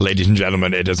Ladies and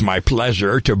gentlemen, it is my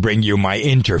pleasure to bring you my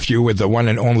interview with the one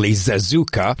and only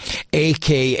Zazuka,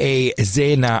 a.k.a.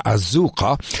 Zaina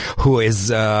Azuka, who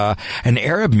is an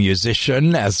Arab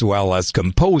musician as well as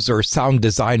composer, sound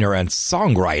designer, and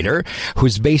songwriter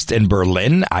who's based in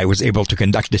Berlin. I was able to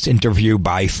conduct this interview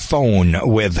by phone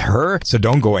with her, so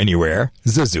don't go anywhere.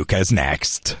 Zazuka is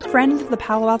next. Friends of the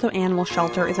Palo Alto Animal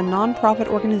Shelter is a non-profit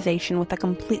organization with a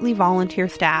completely volunteer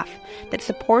staff that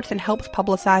supports and helps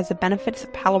publicize the benefits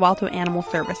of Palo Alto Animal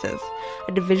Services,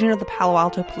 a division of the Palo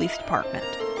Alto Police Department.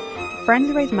 The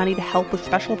Friends raise money to help with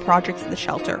special projects at the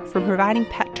shelter, from providing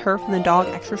pet turf in the dog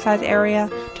exercise area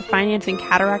to financing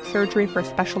cataract surgery for a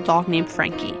special dog named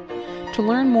Frankie. To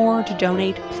learn more or to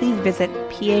donate, please visit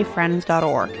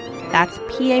pafriends.org. That's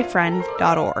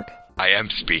pafriends.org. I am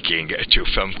speaking to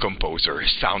film composer,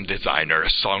 sound designer,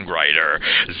 songwriter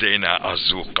Zaina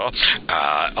Azuka,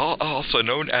 also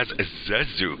known as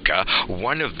Zazuka,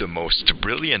 one of the most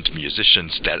brilliant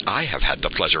musicians that I have had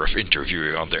the pleasure of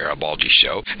interviewing on the Arabaldi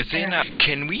show. Zaina,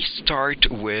 can we start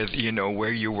with,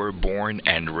 where you were born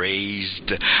and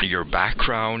raised, your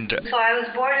background? So I was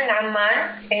born in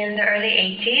Amman in the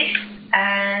early 80s,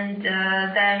 and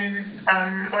then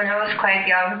when I was quite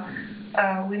young,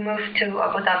 we moved to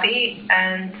Abu Dhabi,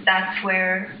 and that's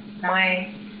where my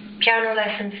piano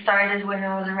lessons started when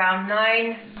I was around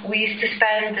 9. We used to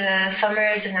spend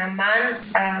summers in Amman,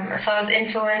 so I was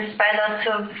influenced by lots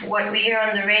of what we hear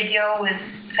on the radio with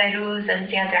Fairuz and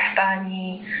Ziad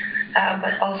Rahbani,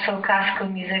 but also classical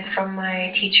music from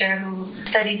my teacher who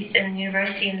studied in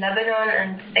university in Lebanon,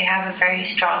 and they have a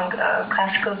very strong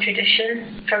classical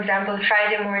tradition. For example,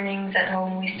 Friday mornings at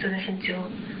home we used to listen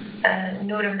to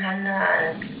Noor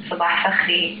Mhanna and Sabah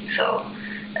Fakhri, so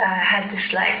I had this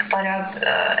tarab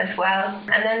as well.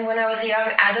 And then when I was a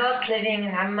young adult living in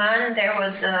Amman, there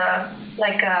was a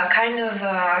kind of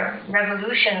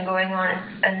revolution going on,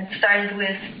 and it started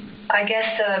with, I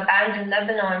guess, bands in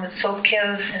Lebanon with soap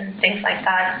kills and things like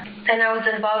that. And I was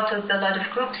involved with a lot of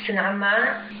groups in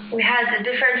Amman. We had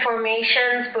different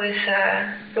formations with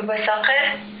Ruba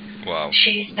Saqir. Wow.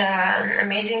 She's an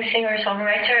amazing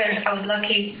singer-songwriter, and I was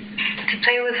lucky to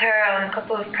play with her on a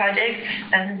couple of projects.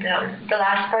 And the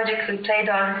last project we played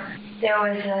on, there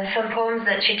was some poems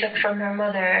that she took from her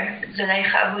mother,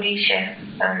 Zulaykha Abu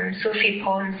Rishe, Sufi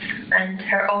poems, and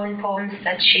her own poems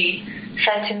that she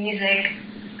set to music.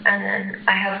 And then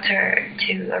I helped her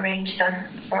to arrange them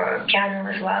for piano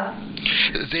as well.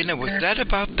 Zaina, was that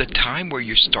about the time where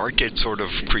you started sort of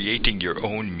creating your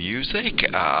own music?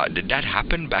 Did that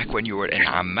happen back when you were in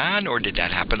Amman, or did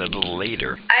that happen a little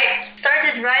later? I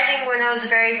started writing when I was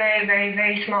very, very, very,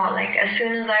 very small. As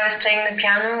soon as I was playing the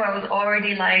piano, I was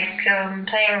already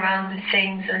playing around with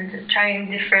things and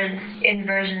trying different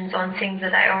inversions on things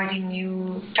that I already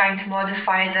knew, trying to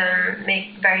modify them,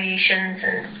 make variations,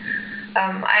 and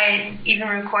I even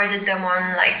recorded them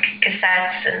on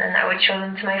cassettes, and then I would show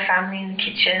them to my family in the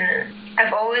kitchen.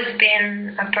 I've always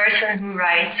been a person who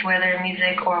writes, whether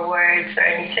music or words or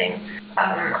anything.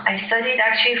 I studied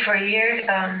actually for a year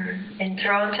in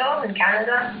Toronto, in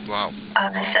Canada. Wow.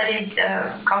 I studied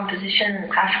composition and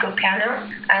classical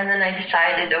piano, and then I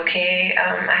decided, okay,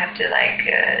 I have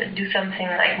to do something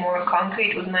more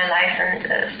concrete with my life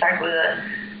and start with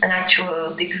an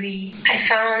actual degree. I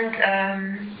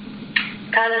found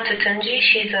Tala Tutunji,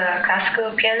 she's a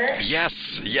classical pianist.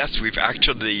 Yes, we've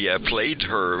actually played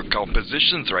her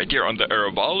compositions right here on the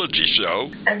Arabology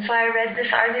show. And so I read this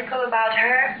article about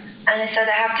her, and I said,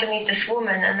 I have to meet this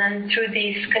woman. And then through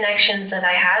these connections that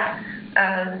I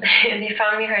had, they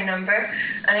found me her number,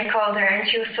 and I called her, and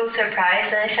she was so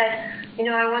surprised. And I said,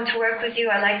 I want to work with you.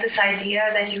 I like this idea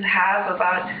that you have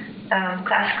about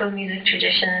classical music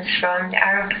traditions from the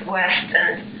Arab West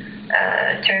and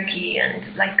Turkey, and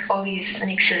all these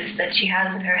mixes that she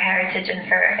has in her heritage and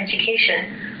her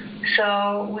education.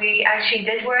 So we actually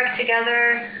did work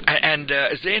together. And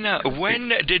Zaina,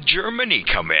 when did Germany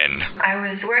come in? I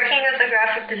was working as a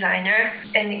graphic designer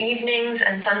in the evenings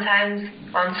and sometimes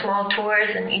on small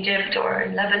tours in Egypt or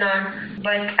in Lebanon,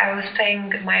 but I was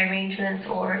playing my arrangements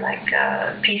or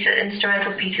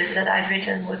instrumental pieces that I'd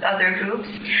written with other groups.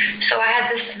 So I had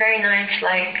this very nice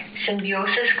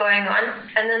symbiosis going on,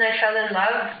 and then I fell in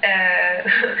love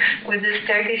with this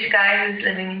Turkish guy who's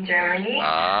living in Germany.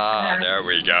 There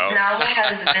we go. Now my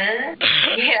husband.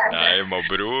 Yeah. Ay,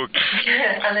 mabruk.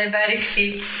 Allah barik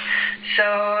fi. So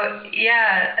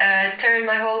turned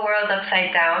my whole world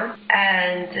upside down,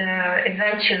 and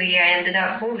eventually I ended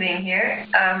up moving here.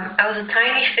 I was a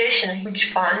tiny fish in a huge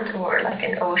pond, or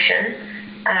an ocean,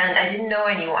 and I didn't know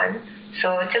anyone.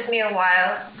 So it took me a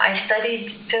while. I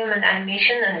studied film and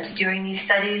animation, and during these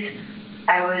studies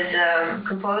I was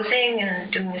composing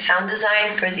and doing the sound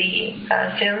design for the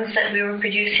films that we were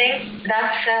producing.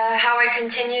 That's how I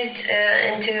continued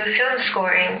into film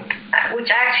scoring, which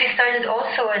actually started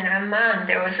also in Amman.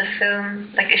 There was a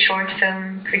film, like a short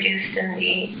film produced in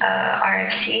the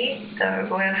RFC, the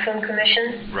Royal Film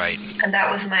Commission. Right. And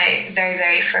that was my very,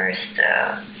 very first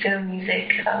film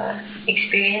music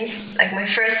experience. Like my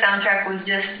first soundtrack was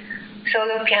just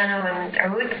solo piano and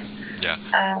oud. Yeah.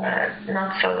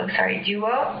 Not solo, sorry,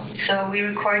 duo. So we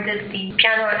recorded the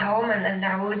piano at home and then the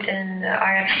oud in the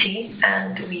RFC,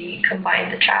 and we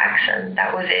combined the tracks, and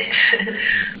that was it.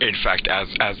 In fact,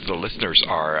 as the listeners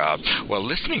are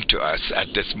listening to us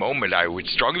at this moment, I would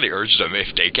strongly urge them,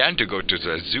 if they can, to go to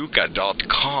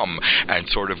Zazuka.com and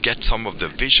sort of get some of the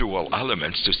visual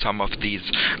elements to some of these,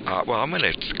 I'm going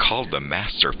to call them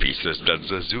masterpieces that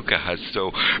Zazuka has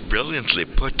so brilliantly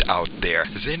put out there.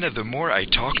 Zena, the more I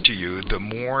talk to you, the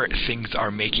more things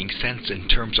are making sense in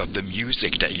terms of the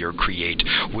music that you create,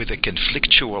 with a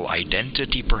conflictual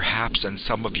identity perhaps, and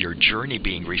some of your journey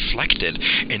being reflected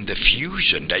in the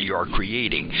fusion that you are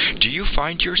creating. Do you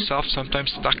find yourself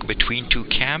sometimes stuck between two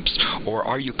camps, or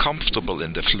are you comfortable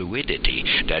in the fluidity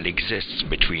that exists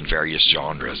between various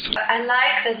genres? I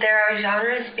like that there are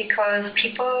genres because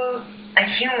people, like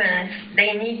humans,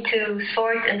 they need to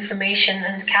sort information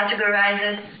and categorize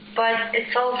it. But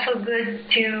it's also good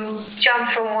to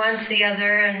jump from one to the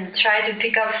other and try to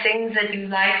pick up things that you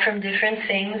like from different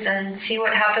things and see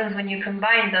what happens when you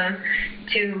combine them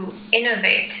to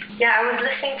innovate. Yeah, I was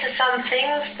listening to some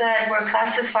things that were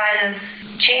classified as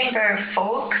chamber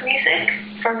folk music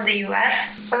from the US.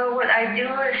 Well, what I do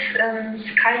is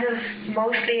kind of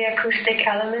mostly acoustic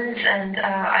elements, and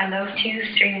I love to use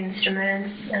string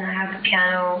instruments, and I have the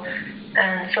piano,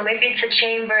 and so maybe it's a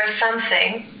chamber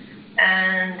something.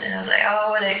 And I was like,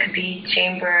 well, it could be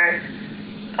chamber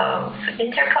of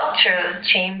intercultural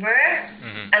chamber.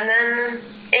 Mm-hmm. And then,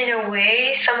 in a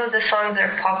way, some of the songs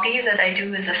are poppy that I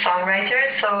do as a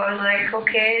songwriter. So I was like,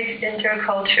 okay, it's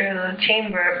intercultural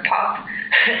chamber pop.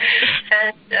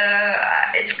 And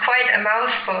it's quite a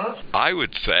mouthful. I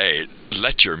would say,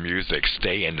 let your music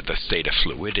stay in the state of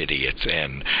fluidity it's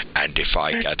in and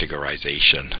defy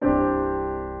categorization.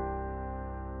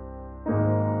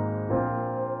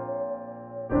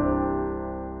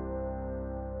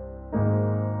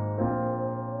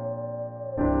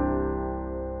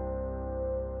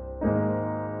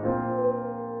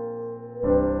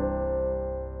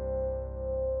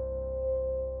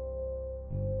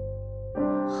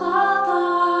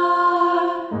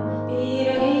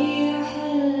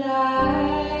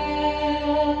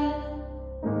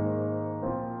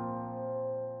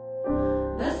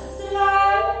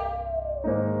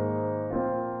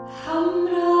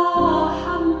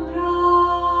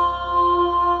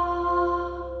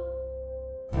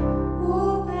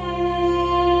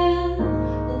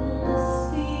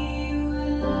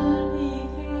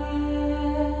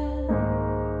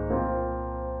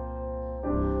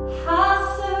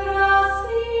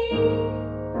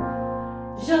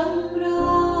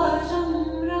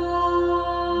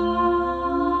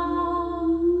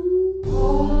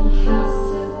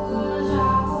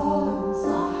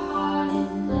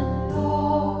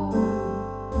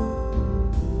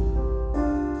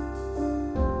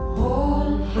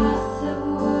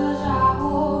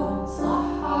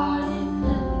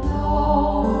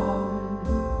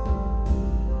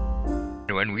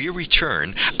 When we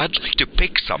return, I'd like to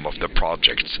pick some of the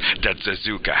projects that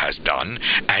Zazuka has done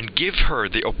and give her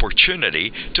the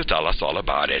opportunity to tell us all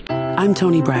about it. I'm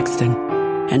Toni Braxton,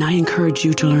 and I encourage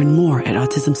you to learn more at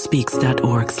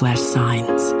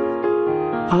autismspeaks.org/signs.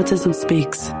 Autism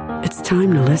Speaks. It's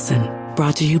time to listen.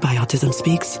 Brought to you by Autism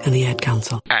Speaks and the Ad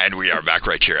Council. And we are back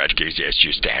right here at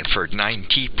KZSU Stanford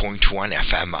 90.1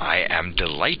 FM. I am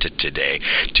delighted today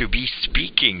to be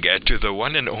speaking to the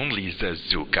one and only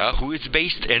Zazuka, who is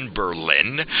based in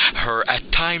Berlin. Her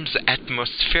at times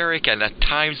atmospheric and at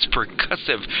times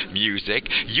percussive music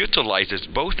utilizes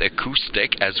both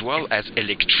acoustic as well as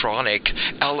electronic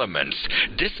elements.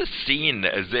 This is seen,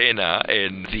 Zena,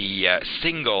 in the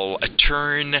single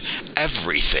Turn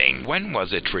Everything. When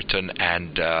was it written,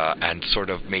 and sort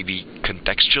of maybe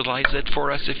contextualize it for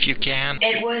us if you can?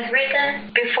 It was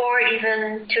written before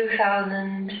even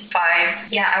 2000.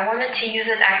 2005. Yeah, I wanted to use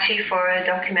it actually for a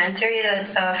documentary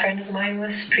that a friend of mine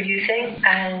was producing,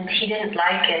 and he didn't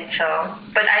like it, so...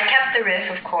 But I kept the riff,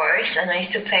 of course, and I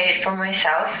used to play it for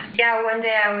myself. Yeah, one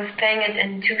day I was playing it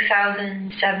in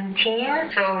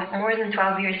 2017, so more than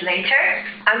 12 years later.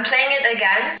 I'm playing it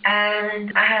again,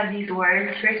 and I had these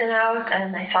words written out,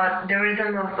 and I thought the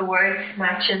rhythm of the words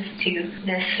matches to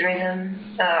this rhythm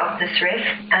of this riff,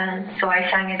 and so I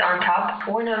sang it on top.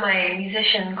 One of my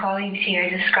musician colleagues here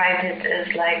described it as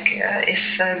like if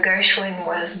Gershwin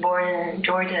was born in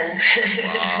Jordan.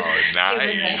 Oh,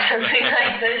 nice. Something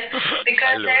like this.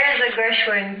 Because there is a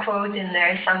Gershwin quote in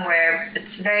there somewhere.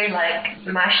 It's very like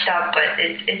mashed up, but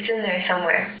it's in there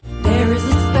somewhere. There is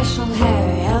a special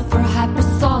area for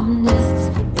hypersomnists.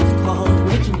 It's called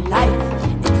waking life.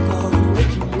 It's called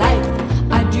waking life.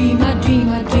 I dream of a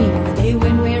day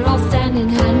when we're all standing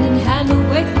hand in hand. It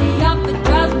wakes me up, it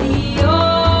drives me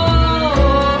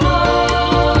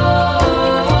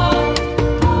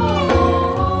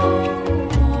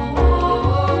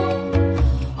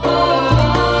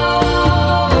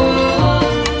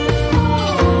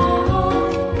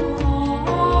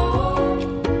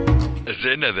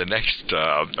Zena, the next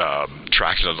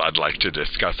track that I'd like to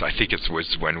discuss, I think it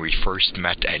was when we first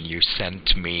met and you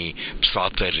sent me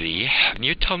Psaterih. Can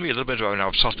you tell me a little bit about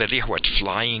now Psaterih, what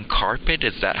flying carpet?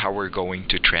 Is that how we're going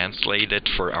to translate it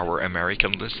for our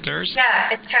American listeners?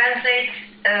 Yeah, it translates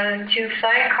to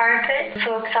flying carpet.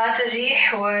 So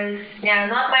Psaterih was,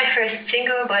 not my first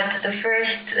single, but the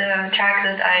first track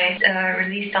that I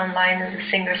released online as a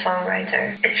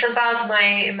singer-songwriter. It's about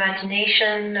my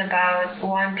imagination, about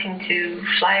wanting to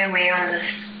fly away on this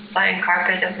flying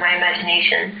carpet of my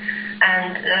imagination.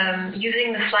 And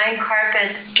using the flying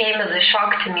carpet came as a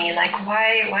shock to me. Like,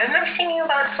 why am I singing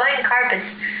about flying carpets?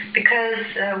 Because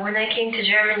when I came to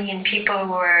Germany and people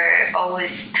were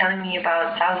always telling me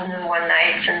about 1001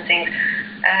 Nights and things,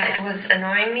 it was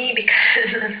annoying me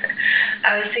because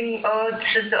I was thinking,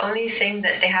 this is the only thing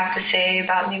that they have to say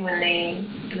about me when they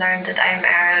learn that I'm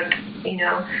Arab, you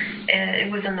know. It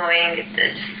was annoying. It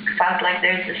just felt like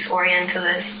there's this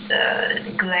Orientalist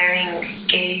glaring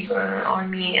gaze on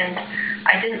me, and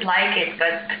I didn't like it.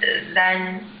 But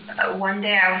then one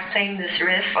day I was playing this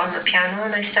riff on the piano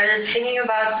and I started singing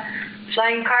about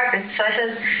flying carpets. So I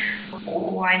said,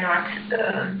 why not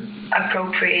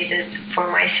appropriate it for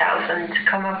myself and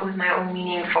come up with my own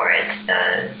meaning for it,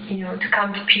 to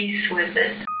come to peace with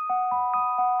it.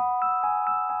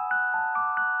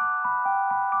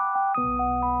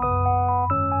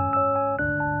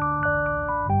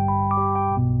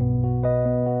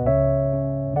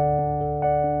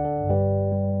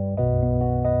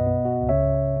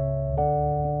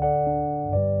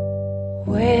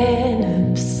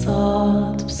 وين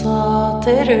بساط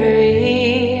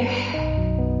الريح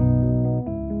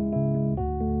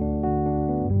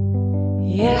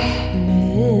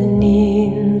يحملني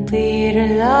نطير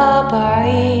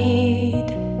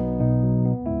لبعيد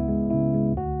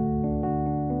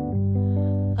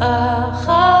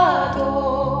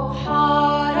أخذوا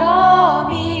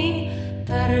حرامي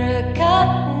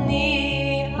تركتني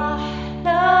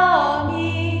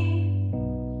أحلامي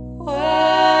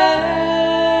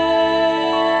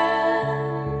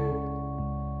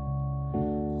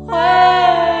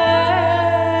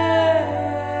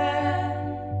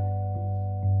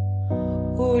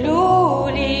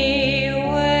قولولي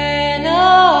وين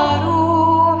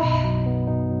أروح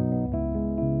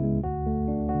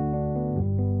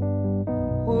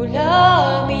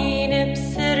ولا مين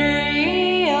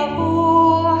بسري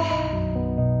أبوح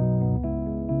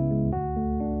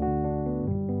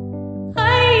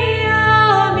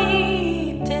أيامي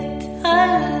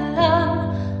بتتألم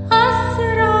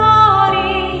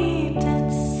أسراري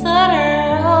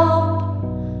بتتسرب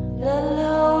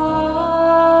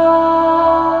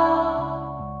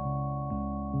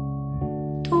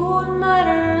طول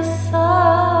مرسى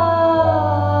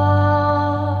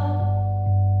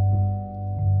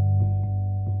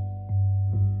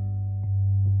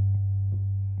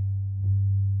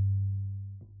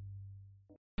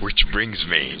Which brings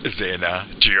me, Zena,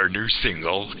 to your new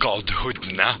single called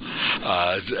Hudna,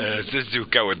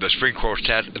 Zazuka with the String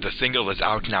Quartet. The single is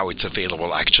out now. It's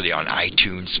available actually on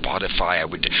iTunes, Spotify. I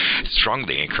would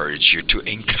strongly encourage you to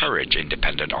encourage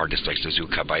independent artists like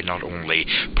Zazuka by not only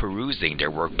perusing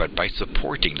their work, but by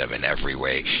supporting them in every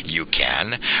way you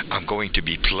can. I'm going to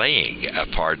be playing a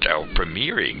part of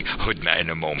premiering Hudna in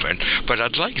a moment, but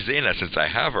I'd like Zena, since I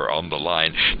have her on the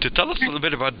line, to tell us a little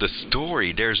bit about the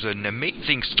story. There's an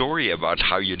amazing story story about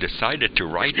how you decided to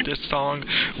write this song,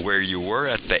 where you were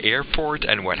at the airport,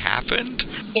 and what happened?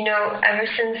 Ever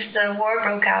since the war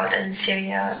broke out in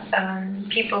Syria,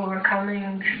 people were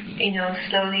coming,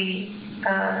 slowly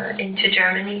into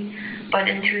Germany. But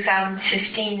in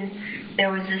 2015,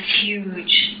 there was this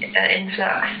huge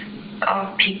influx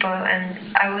of people,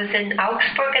 and I was in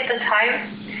Augsburg at the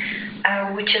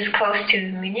time, which is close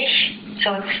to Munich.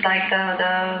 So it's like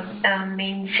the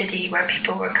main city where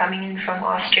people were coming in from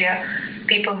Austria,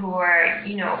 people who were,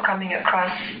 coming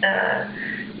across the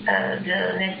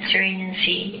Mediterranean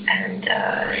Sea and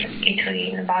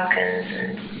Italy and the Balkans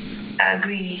and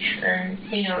Greece, and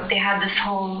they had this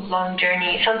whole long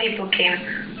journey. Some people came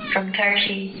from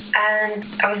Turkey, and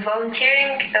I was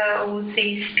volunteering with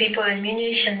these people in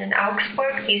Munich and in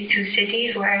Augsburg, these two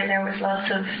cities where there was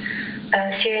lots of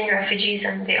Syrian refugees,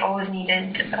 and they always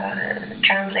needed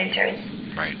translators.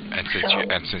 Right,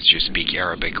 and since you speak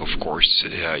Arabic, of course,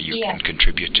 you can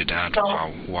contribute to that. So,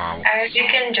 wow.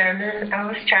 Arabic and German, I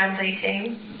was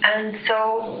translating, and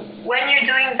so when you're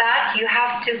doing that, you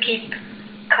have to keep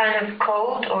kind of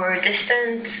cold or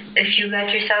distant. If you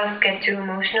let yourself get too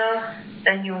emotional,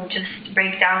 then you'll just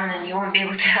break down and you won't be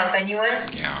able to help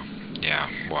anyone. Yeah,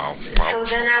 wow. So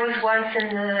then I was once in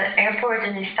the airport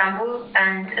in Istanbul,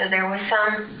 and there was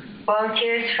some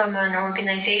volunteers from an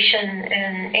organization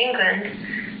in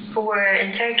England who were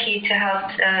in Turkey to help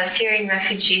Syrian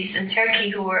refugees in Turkey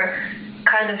who were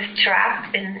kind of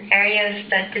trapped in areas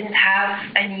that didn't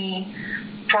have any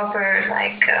proper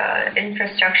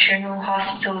infrastructure, no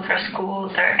hospitals or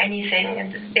schools or anything,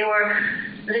 and they were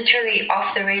literally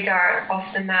off the radar, off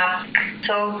the map.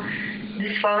 So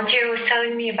this volunteer was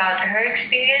telling me about her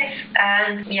experience,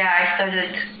 and I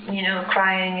started,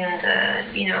 crying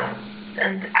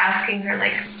and asking her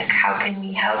how can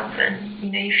we help?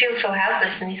 And you feel so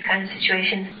helpless in these kind of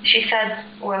situations. She said,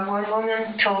 well, one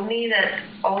woman told me that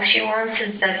all she wants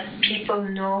is that people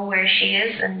know where she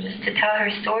is and just to tell her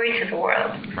story to the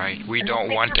world. Right. We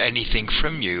don't want anything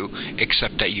from you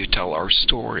except that you tell our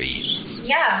story.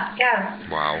 Yeah.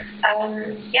 Wow.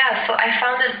 So I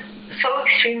found it so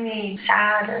extremely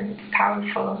sad and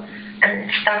powerful, and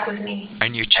it stuck with me.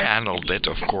 And you channeled it,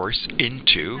 of course,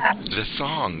 into the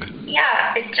song.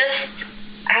 Yeah, it just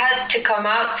had to come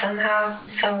out somehow.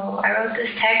 So I wrote this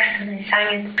text and I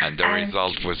sang it. And the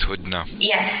result was Hudna.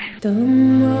 Yes.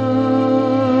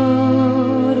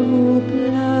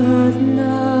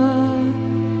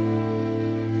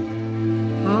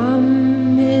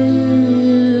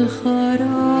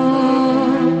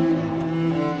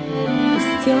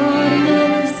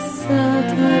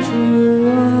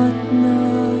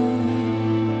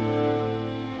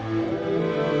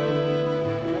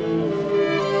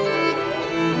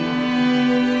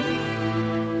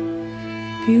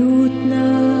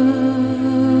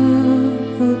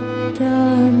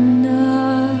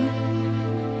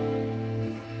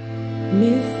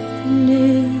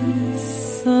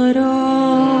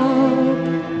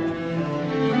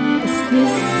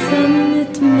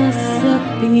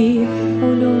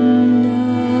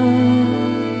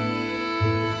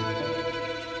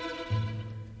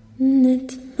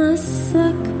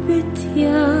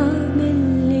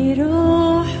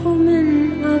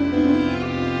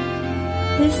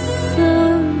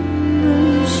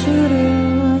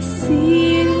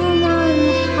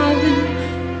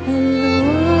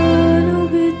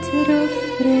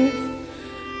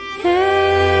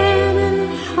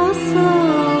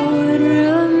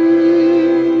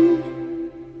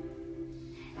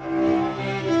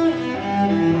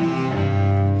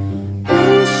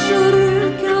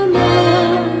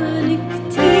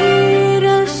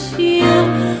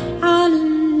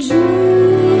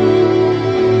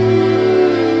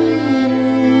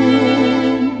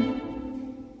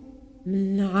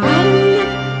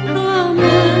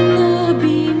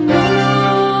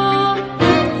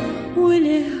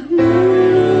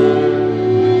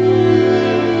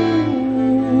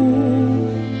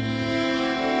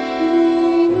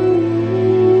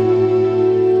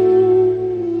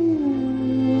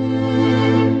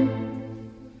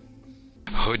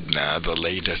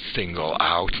 Single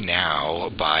out now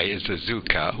by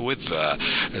Zazuka with the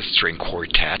string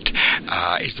quartet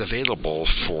is available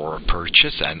for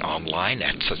purchase and online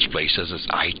at such places as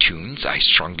iTunes. I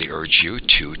strongly urge you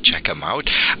to check them out.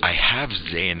 I have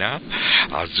Zaina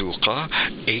Azuka,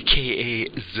 aka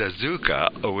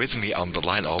Zazuka, with me on the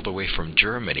line all the way from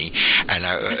Germany. And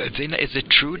Zaina, is it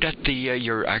true that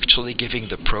you're actually giving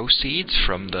the proceeds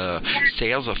from the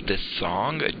sales of this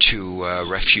song to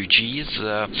refugees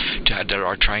that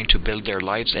are trying to build their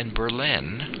lives in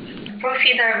Berlin?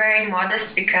 Proceeds are very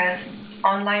modest because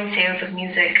online sales of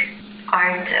music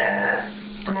aren't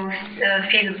the a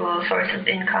feasible source of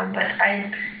income. But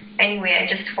I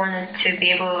just wanted to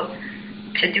be able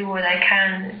to do what I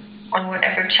can on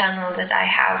whatever channel that I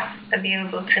have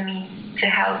available to me to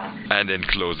help. And in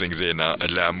closing زينة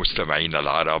لمستمعينا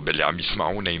العرب اللي عم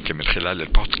يسمعونا يمكن من خلال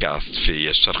البودكاست في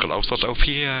الشرق الأوسط أو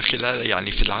في خلال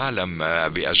يعني في العالم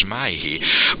بأجمعه،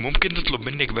 ممكن نطلب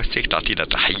منك بس هيك تعطينا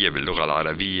تحية باللغة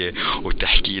العربية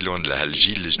وتحكي لهم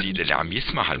لهالجيل الجديد اللي عم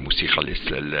يسمع الموسيقى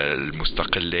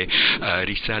المستقلة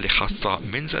رسالة خاصة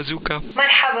من زازوكا.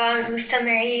 مرحبا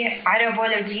مستمعي عرب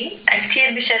ولدي،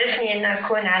 كثير بشرفني أن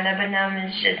أكون على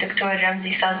برنامج الدكتور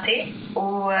رمزي صالتي،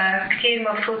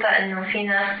 وكثير مبسوطة أنه في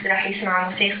ناس رح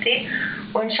يسمعوا موسيقتي،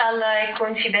 وإن شاء الله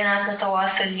يكون في بيناتنا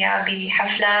تواصل يا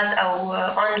بحفلات أو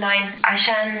أونلاين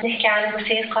عشان نحكي عن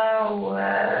الموسيقى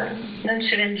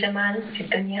وننشر الجمال في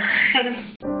الدنيا.